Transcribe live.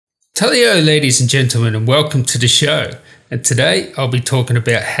Hello ladies and gentlemen, and welcome to the show. And today I'll be talking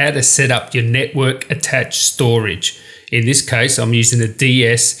about how to set up your network attached storage. In this case, I'm using the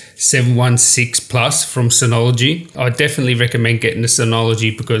DS716 Plus from Synology. I definitely recommend getting the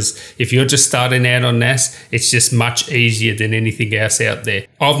Synology because if you're just starting out on NAS, it's just much easier than anything else out there.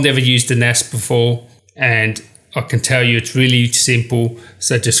 I've never used a NAS before and I can tell you it's really simple.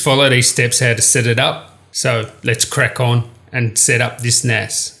 So just follow these steps how to set it up. So let's crack on and set up this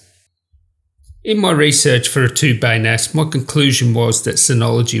NAS. In my research for a 2-bay NAS, my conclusion was that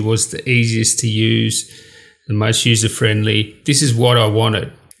Synology was the easiest to use, the most user-friendly. This is what I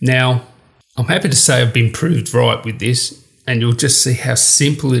wanted. Now, I'm happy to say I've been proved right with this, and you'll just see how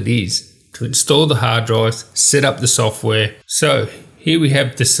simple it is to install the hard drives, set up the software. So here we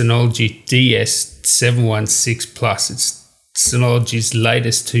have the Synology DS716 Plus. It's Synology's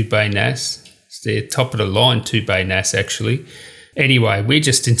latest 2-bay NAS. It's their top of the line 2-bay NAS actually. Anyway, we're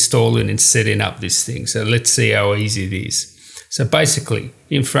just installing and setting up this thing. So let's see how easy it is. So basically,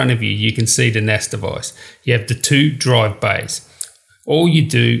 in front of you, you can see the NAS device. You have the 2 drive bays. All you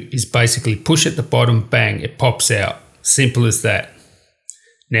do is basically push at the bottom, bang, it pops out. Simple as that.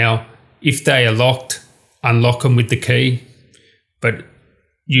 Now, if they are locked, unlock them with the key, but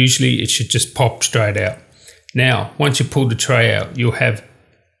usually it should just pop straight out. Now, once you pull the tray out, you'll have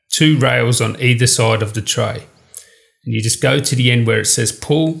 2 rails on either side of the tray. And you just go to the end where it says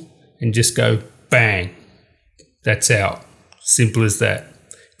pull and just go bang. That's out. Simple as that.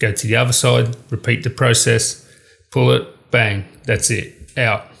 Go to the other side, repeat the process, pull it, bang. That's it.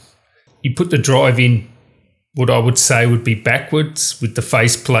 Out. You put the drive in what I would say would be backwards with the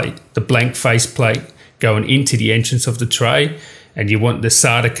faceplate, the blank faceplate going into the entrance of the tray, and you want the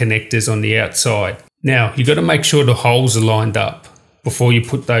SATA connectors on the outside. Now, you've got to make sure the holes are lined up before you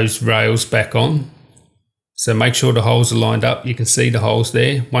put those rails back on. So make sure the holes are lined up. You can see the holes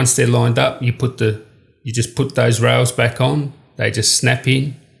there. Once they're lined up, you just put those rails back on. They just snap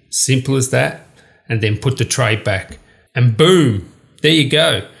in. Simple as that. And then put the tray back. And boom, there you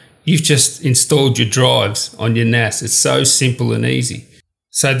go. You've just installed your drives on your NAS. It's so simple and easy.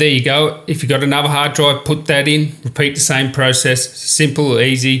 So there you go. If you've got another hard drive, put that in. Repeat the same process. Simple,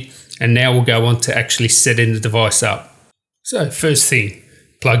 easy. And now we'll go on to actually setting the device up. So first thing,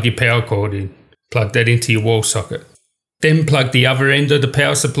 plug your power cord in. Plug that into your wall socket. Then plug the other end of the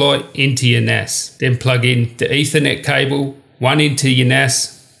power supply into your NAS. Then plug in the Ethernet cable, one into your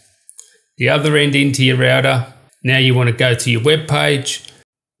NAS, the other end into your router. Now you want to go to your web page.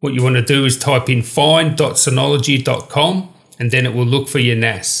 What you want to do is type in find.synology.com and then it will look for your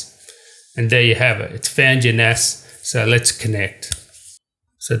NAS. And there you have it. It's found your NAS. So let's connect.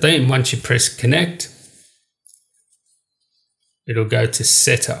 So then once you press connect, it'll go to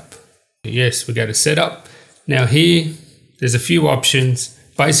setup. Yes, we go to setup. Now here, there's a few options.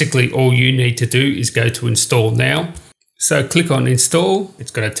 Basically, all you need to do is go to install now. So click on install.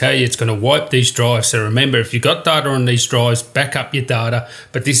 It's going to tell you it's going to wipe these drives. So remember, if you've got data on these drives, back up your data,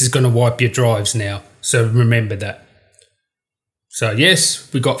 but this is going to wipe your drives now. So remember that. So yes,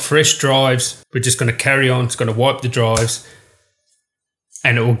 we got fresh drives. We're just going to carry on. It's going to wipe the drives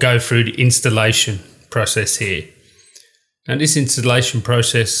and it will go through the installation process here. Now this installation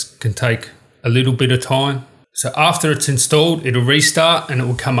process can take a little bit of time. So after it's installed, it'll restart and it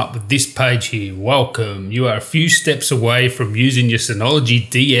will come up with this page here. Welcome. You are a few steps away from using your Synology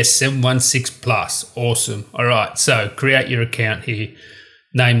DS716 Plus. Awesome. All right. So create your account here.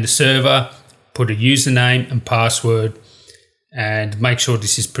 Name the server, put a username and password, and make sure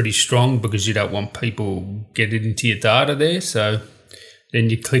this is pretty strong because you don't want people getting into your data there. So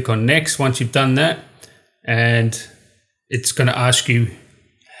then you click on next once you've done that, and it's going to ask you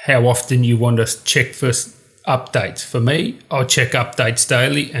how often you want to check for updates. For me, I check updates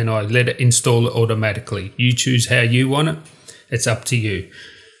daily and I let it install it automatically. You choose how you want it. It's up to you.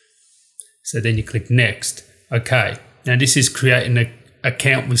 So then you click next. Okay. Now this is creating an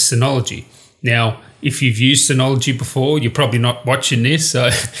account with Synology. Now, if you've used Synology before, you're probably not watching this.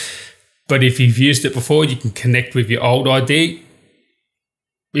 But if you've used it before, you can connect with your old ID.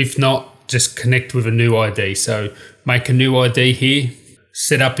 If not, just connect with a new ID. So make a new ID here,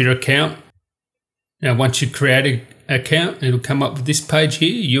 set up your account. Now once you create an account, it'll come up with this page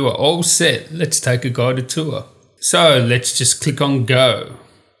here. You are all set. Let's take a guided tour. So let's just click on go.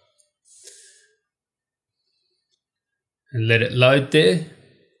 And let it load there.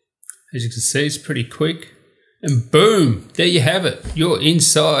 As you can see, it's pretty quick. And boom, there you have it. You're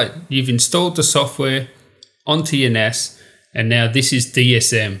inside. You've installed the software onto your NAS. And now this is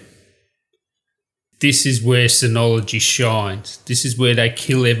DSM. This is where Synology shines. This is where they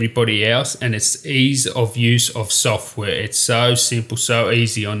kill everybody else, and it's ease of use of software. It's so simple, so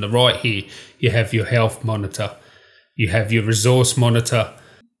easy. On the right here, you have your health monitor. You have your resource monitor.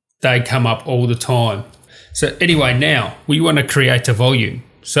 They come up all the time. So anyway, now we want to create a volume.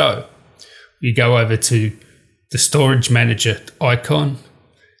 So you go over to the storage manager icon,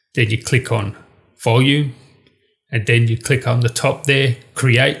 then you click on volume, and then you click on the top there,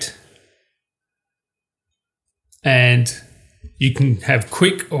 create. And you can have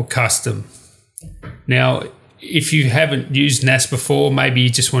quick or custom. Now, if you haven't used NAS before, maybe you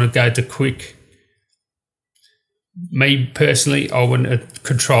just want to go to quick. Me personally, I want to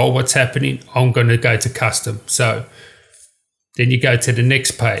control what's happening. I'm going to go to custom. So then you go to the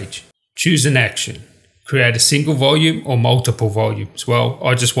next page, choose an action, create a single volume or multiple volumes. Well,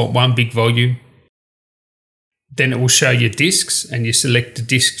 I just want one big volume. Then it will show you disks, and you select the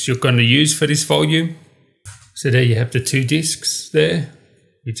disks you're going to use for this volume. So there you have the 2 disks there.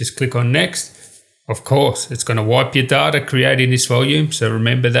 You just click on next. Of course, it's going to wipe your data creating this volume, so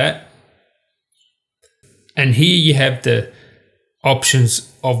remember that. And here you have the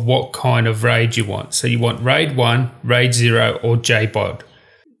options of what kind of RAID you want. So you want RAID 1, RAID 0 or JBOD.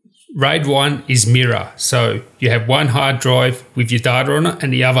 RAID 1 is mirror. So you have one hard drive with your data on it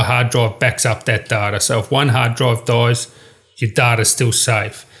and the other hard drive backs up that data. So if one hard drive dies, your data's still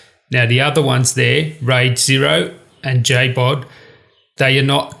safe. Now the other ones there, RAID 0 and JBOD,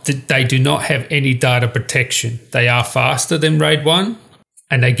 they do not have any data protection. They are faster than RAID 1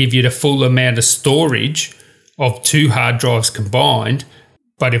 and they give you the full amount of storage of 2 hard drives combined.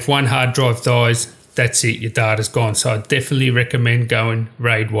 But if one hard drive dies, that's it, your data's gone. So I definitely recommend going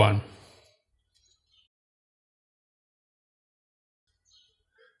RAID 1.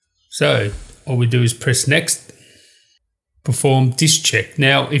 So all we do is press next, perform disk check.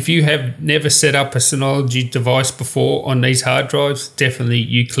 Now, if you have never set up a Synology device before on these hard drives, definitely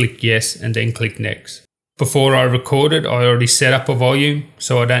you click yes and then click next. Before I recorded, I already set up a volume,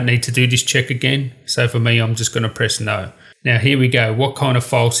 so I don't need to do this check again. So for me, I'm just going to press no. Now here we go. What kind of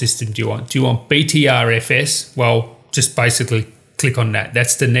file system do you want? Do you want BTRFS? Well, just basically click on that.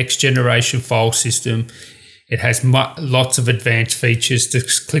 That's the next generation file system. It has lots of advanced features.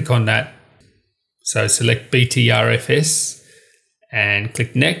 Just click on that. So select BTRFS and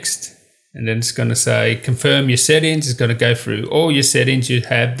click next. And then it's going to say confirm your settings. It's going to go through all your settings you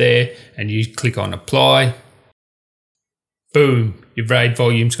have there and you click on apply. Boom, your RAID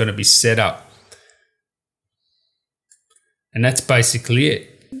volume is going to be set up. And that's basically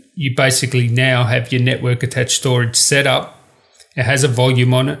it. You basically now have your network attached storage set up. It has a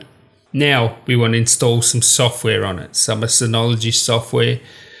volume on it. Now we want to install some software on it, some Synology software.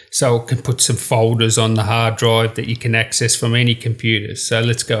 So it can put some folders on the hard drive that you can access from any computer. So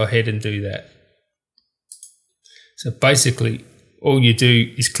let's go ahead and do that. So basically, all you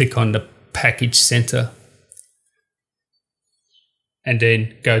do is click on the package center and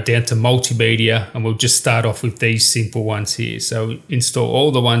then go down to multimedia, and we'll just start off with these simple ones here. So install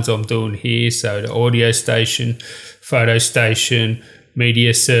all the ones I'm doing here. So the audio station, photo station,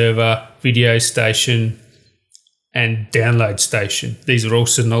 media server, video station, and download station. These are all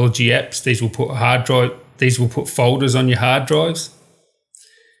Synology apps. These will put folders on your hard drives.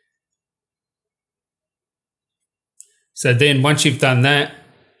 So then once you've done that,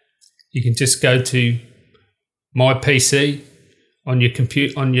 you can just go to My PC on your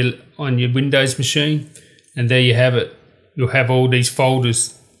computer, on your Windows machine, and there you have it. You'll have all these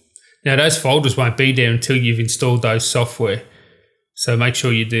folders. Now those folders won't be there until you've installed those software. So make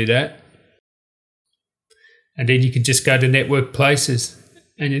sure you do that. And then you can just go to network places.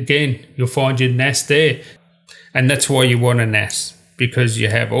 And again, you'll find your NAS there. And that's why you want a NAS, because you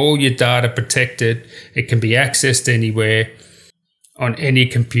have all your data protected. It can be accessed anywhere on any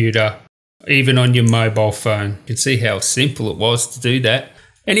computer, even on your mobile phone. You can see how simple it was to do that.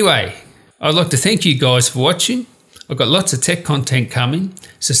 Anyway, I'd like to thank you guys for watching. I've got lots of tech content coming,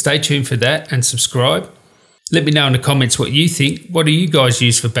 so stay tuned for that and subscribe. Let me know in the comments what you think. What do you guys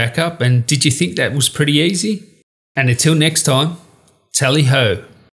use for backup? And did you think that was pretty easy? And until next time, tally ho.